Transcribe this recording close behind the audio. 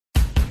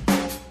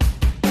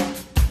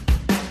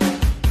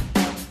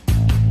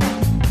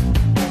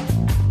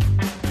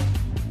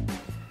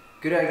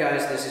G'day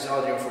guys, this is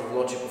Adrian from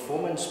Logic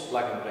Performance,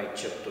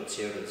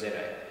 plugandplaychip.co.za.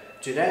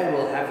 Today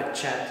we'll have a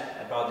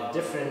chat about the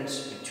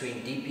difference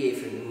between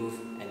DPF Remove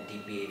and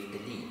DPF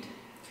Delete.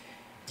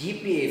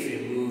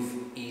 DPF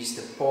Remove is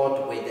the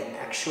part where the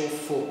actual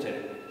filter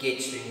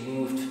gets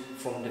removed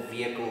from the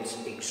vehicle's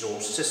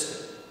exhaust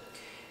system.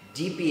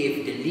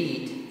 DPF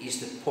Delete is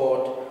the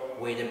part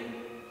where the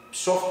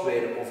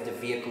software of the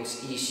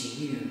vehicle's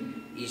ECU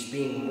is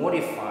being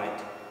modified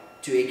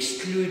to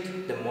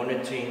exclude the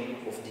monitoring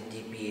of the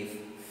DPF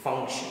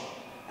function.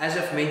 As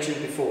I've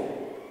mentioned before,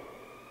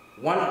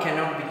 one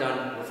cannot be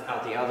done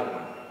without the other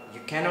one.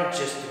 You cannot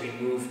just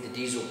remove the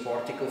diesel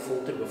particle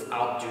filter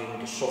without doing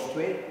the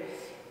software,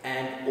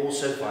 and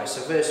also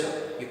vice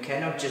versa. You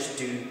cannot just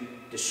do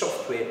the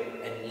software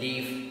and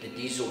leave the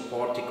diesel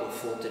particle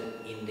filter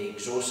in the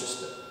exhaust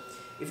system.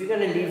 If you're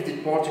going to leave the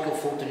particle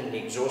filter in the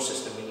exhaust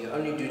system and you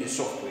only do the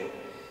software,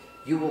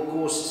 you will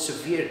cause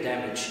severe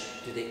damage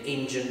to the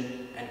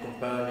engine and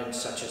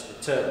components such as the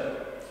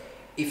turbo.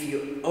 If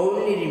you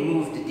only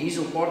remove the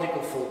diesel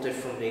particle filter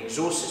from the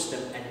exhaust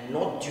system and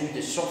not do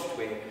the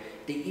software,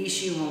 the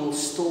ECU will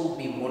still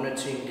be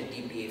monitoring the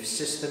DPF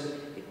system.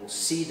 It will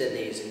see that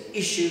there is an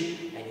issue,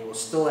 and you will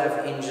still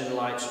have engine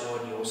lights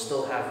on, you will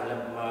still have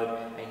limp mode,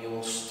 and you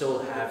will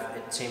still have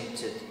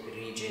attempted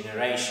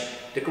regeneration.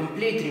 The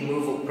complete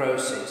removal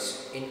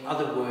process, in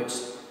other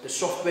words, the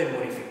software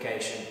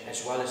modification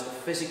as well as the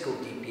physical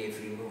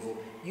DPF removal,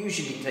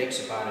 usually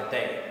takes about a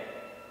day,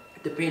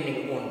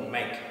 depending on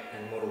make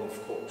and model,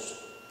 of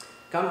course.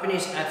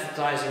 Companies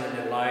advertising in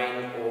the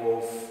line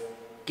of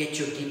get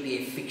your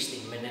DPF fixed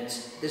in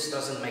minutes, this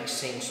doesn't make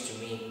sense to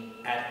me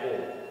at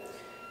all.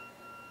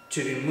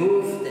 To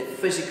remove the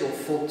physical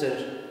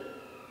filter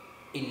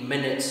in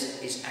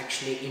minutes is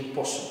actually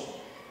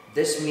impossible.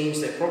 This means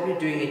they're probably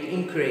doing it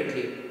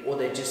incorrectly, or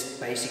they're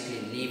just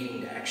basically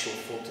leaving the actual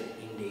filter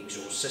in the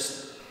exhaust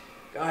system.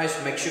 Guys,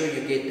 make sure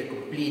you get the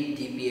complete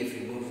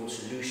DPF removal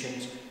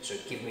solutions, so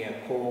give me a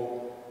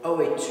call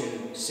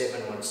 082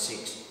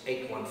 716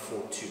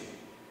 8142.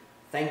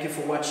 Thank you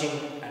for watching,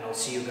 and I'll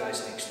see you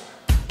guys next time.